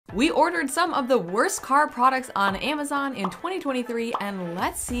We ordered some of the worst car products on Amazon in 2023, and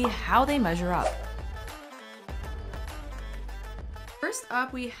let's see how they measure up. First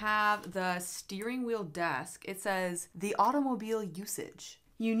up, we have the steering wheel desk. It says, the automobile usage.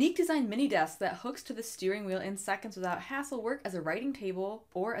 Unique design mini desk that hooks to the steering wheel in seconds without hassle, work as a writing table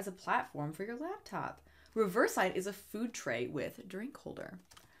or as a platform for your laptop. Reverse side is a food tray with drink holder.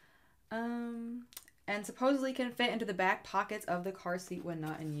 And supposedly can fit into the back pockets of the car seat when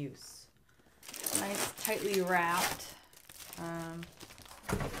not in use. Nice, tightly wrapped.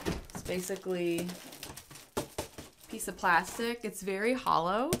 It's basically a piece of plastic. It's very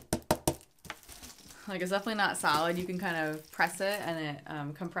hollow. Like, it's definitely not solid. You can kind of press it and it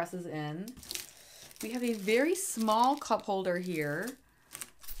compresses in. We have a very small cup holder here.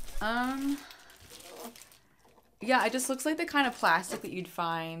 Yeah, it just looks like the kind of plastic that you'd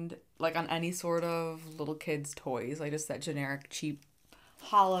find like on any sort of little kids' toys. Like just that generic, cheap,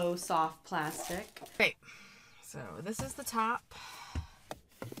 hollow, soft plastic. Okay, so this is the top.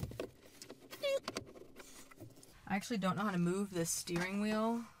 I actually don't know how to move this steering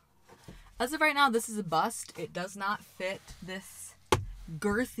wheel. As of right now, this is a bust. It does not fit this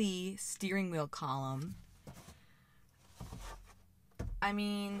girthy steering wheel column. I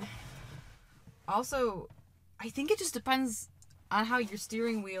mean, also, I think it just depends on how your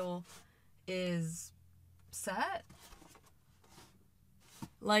steering wheel is set.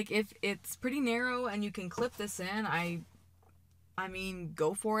 Like, if it's pretty narrow and you can clip this in, I mean,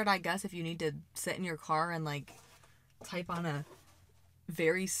 go for it, I guess, if you need to sit in your car and, like, type on a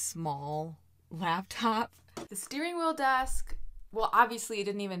very small laptop. The steering wheel desk, well, obviously it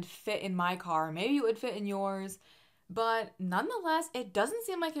didn't even fit in my car. Maybe it would fit in yours. But nonetheless, it doesn't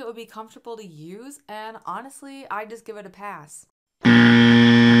seem like it would be comfortable to use, and honestly, I just give it a pass.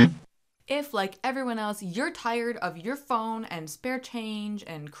 If, like everyone else, you're tired of your phone and spare change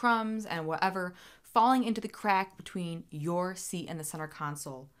and crumbs and whatever falling into the crack between your seat and the center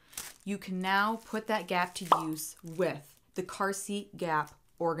console, you can now put that gap to use with the car seat gap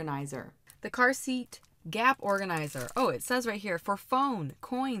organizer. The car seat gap organizer. Oh, it says right here, for phone,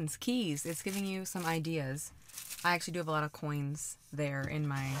 coins, keys. It's giving you some ideas. I actually do have a lot of coins there in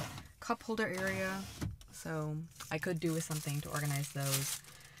my cup holder area, so I could do with something to organize those.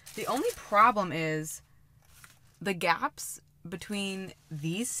 The only problem is the gaps between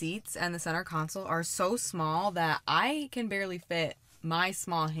these seats and the center console are so small that I can barely fit my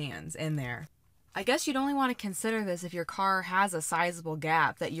small hands in there. I guess you'd only want to consider this if your car has a sizable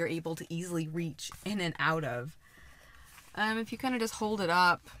gap that you're able to easily reach in and out of. If you kind of just hold it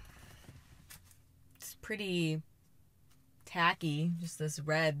up, it's pretty tacky, just this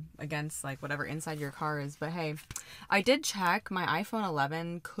red against like whatever inside your car is. But hey, I did check, my iPhone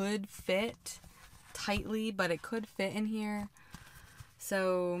 11 could fit tightly, but it could fit in here,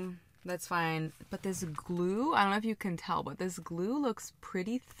 so that's fine. But this glue, I don't know if you can tell, but this glue looks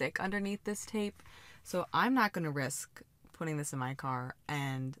pretty thick underneath this tape, so I'm not going to risk putting this in my car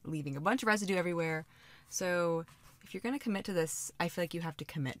and leaving a bunch of residue everywhere. So if you're going to commit to this, I feel like you have to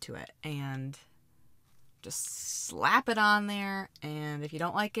commit to it and just slap it on there, and if you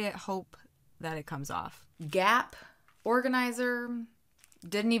don't like it, hope that it comes off. Gap organizer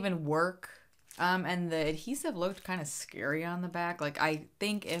didn't even work, and the adhesive looked kind of scary on the back. Like, I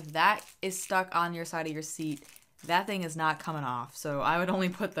think if that is stuck on your side of your seat, that thing is not coming off. So I would only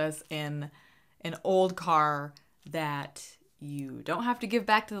put this in an old car that you don't have to give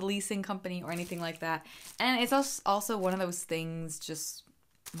back to the leasing company or anything like that. And it's also one of those things, just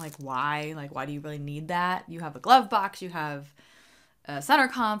like, why do you really need that? You have a glove box, you have a center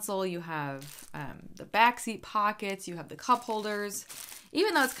console, you have the back seat pockets, you have the cup holders,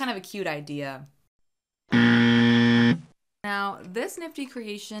 even though it's kind of a cute idea. Now, this nifty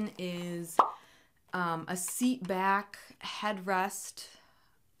creation is a seat back headrest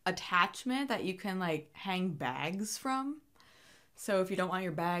attachment that you can like hang bags from. So if you don't want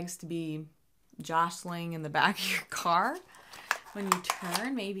your bags to be jostling in the back of your car when you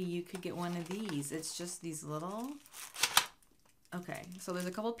turn, maybe you could get one of these. It's just these little... Okay, so there's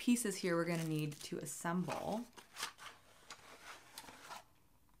a couple pieces here we're going to need to assemble.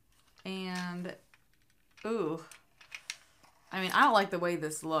 And, ooh. I mean, I don't like the way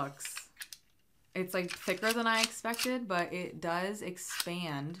this looks. It's like thicker than I expected, but it does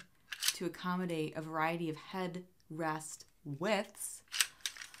expand to accommodate a variety of headrest widths.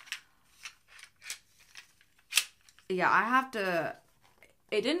 Yeah, I have to...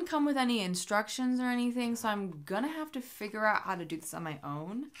 It didn't come with any instructions or anything, so I'm gonna have to figure out how to do this on my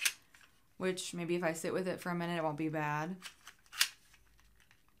own. Which, maybe if I sit with it for a minute, it won't be bad.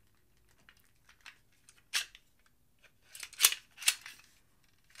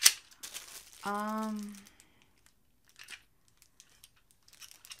 I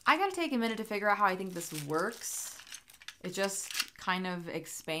gotta take a minute to figure out how I think this works. It just kind of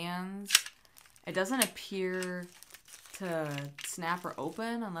expands. It doesn't appear to snap or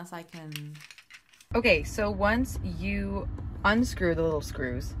open unless I can... Okay, so once you unscrew the little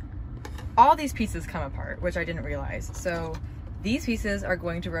screws, all these pieces come apart, which I didn't realize. So these pieces are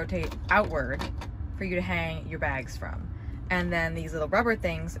going to rotate outward for you to hang your bags from. And then these little rubber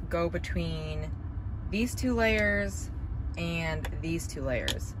things go between these two layers and these two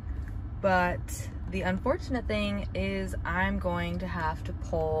layers. But the unfortunate thing is I'm going to have to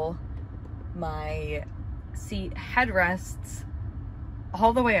pull my seat headrests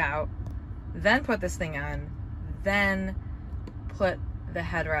all the way out, then put this thing on, then put the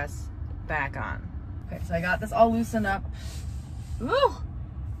headrest back on. Okay, so I got this all loosened up. Ooh!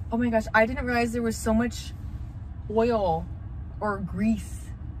 Oh my gosh, I didn't realize there was so much oil or grease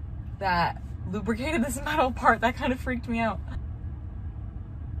that lubricated this metal part. That kind of freaked me out.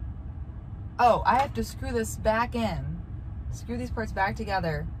 Oh, I have to screw this back in, screw these parts back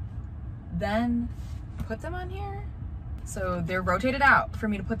together, then put them on here. So they're rotated out for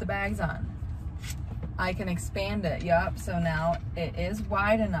me to put the bags on. I can expand it, yup. So now it is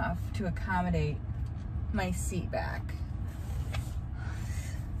wide enough to accommodate my seat back.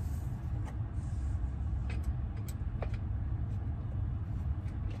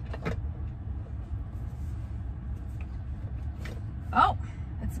 Oh,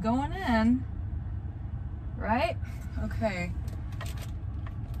 it's going in, right? Okay,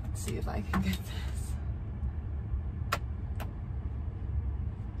 let's see if I can get this.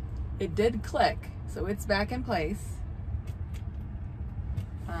 It did click, so it's back in place.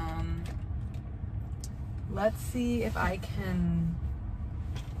 Let's see if I can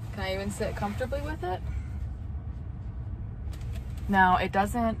I even sit comfortably with it? Now, it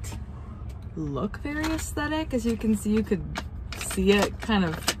doesn't look very aesthetic. As you can see, you could see it kind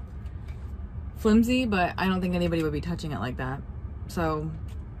of flimsy, but I don't think anybody would be touching it like that. So,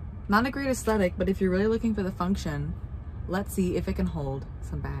 not a great aesthetic, but if you're really looking for the function, let's see if it can hold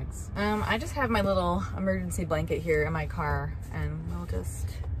some bags. I just have my little emergency blanket here in my car, and we'll just...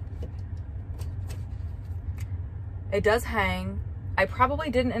 It does hang. I probably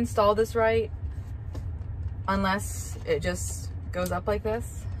didn't install this right, unless it just goes up like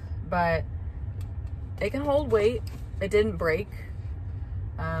this, but it can hold weight. It didn't break.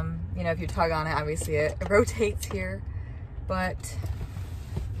 You know, if you tug on it, obviously it rotates here, but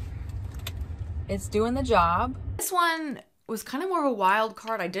it's doing the job. This one was kind of more of a wild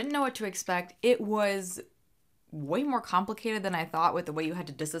card. I didn't know what to expect. It was way more complicated than I thought with the way you had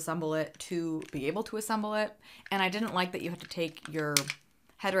to disassemble it to be able to assemble it. And I didn't like that you had to take your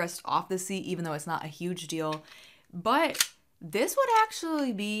headrest off the seat, even though it's not a huge deal. But this would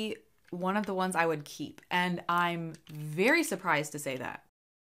actually be one of the ones I would keep. And I'm very surprised to say that.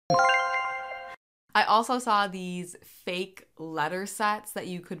 I also saw these fake letter sets that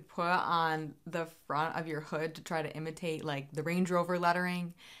you could put on the front of your hood to try to imitate like the Range Rover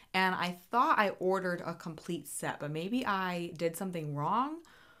lettering. And I thought I ordered a complete set, but maybe I did something wrong,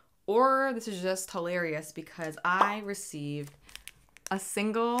 or this is just hilarious because I received a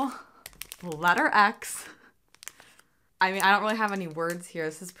single letter X. I mean, I don't really have any words here.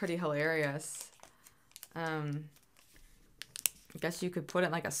 This is pretty hilarious. I guess you could put it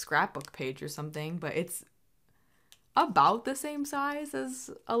in like a scrapbook page or something, but it's about the same size as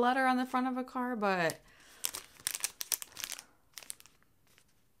a letter on the front of a car, but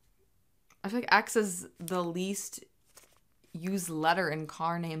I feel like X is the least used letter in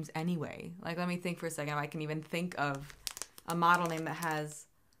car names anyway. Like, let me think for a second if I can even think of a model name that has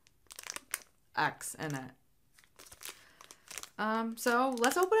X in it. So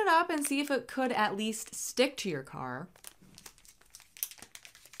let's open it up and see if it could at least stick to your car.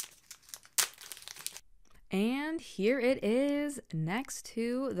 And here it is next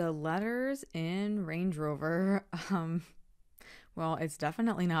to the letters in Range Rover. Well, it's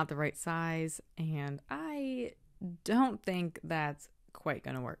definitely not the right size, and I don't think that's quite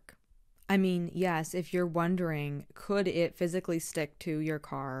gonna work. I mean, yes, if you're wondering, could it physically stick to your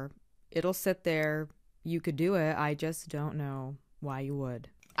car? It'll sit there. You could do it. I just don't know why you would.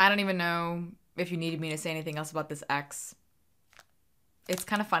 I don't even know if you needed me to say anything else about this X. It's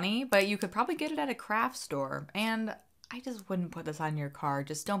kind of funny, but you could probably get it at a craft store. And I just wouldn't put this on your car.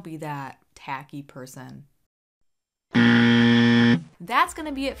 Just don't be that tacky person. That's going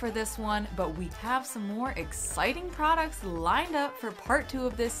to be it for this one, but we have some more exciting products lined up for part 2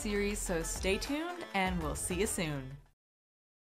 of this series, so stay tuned and we'll see you soon.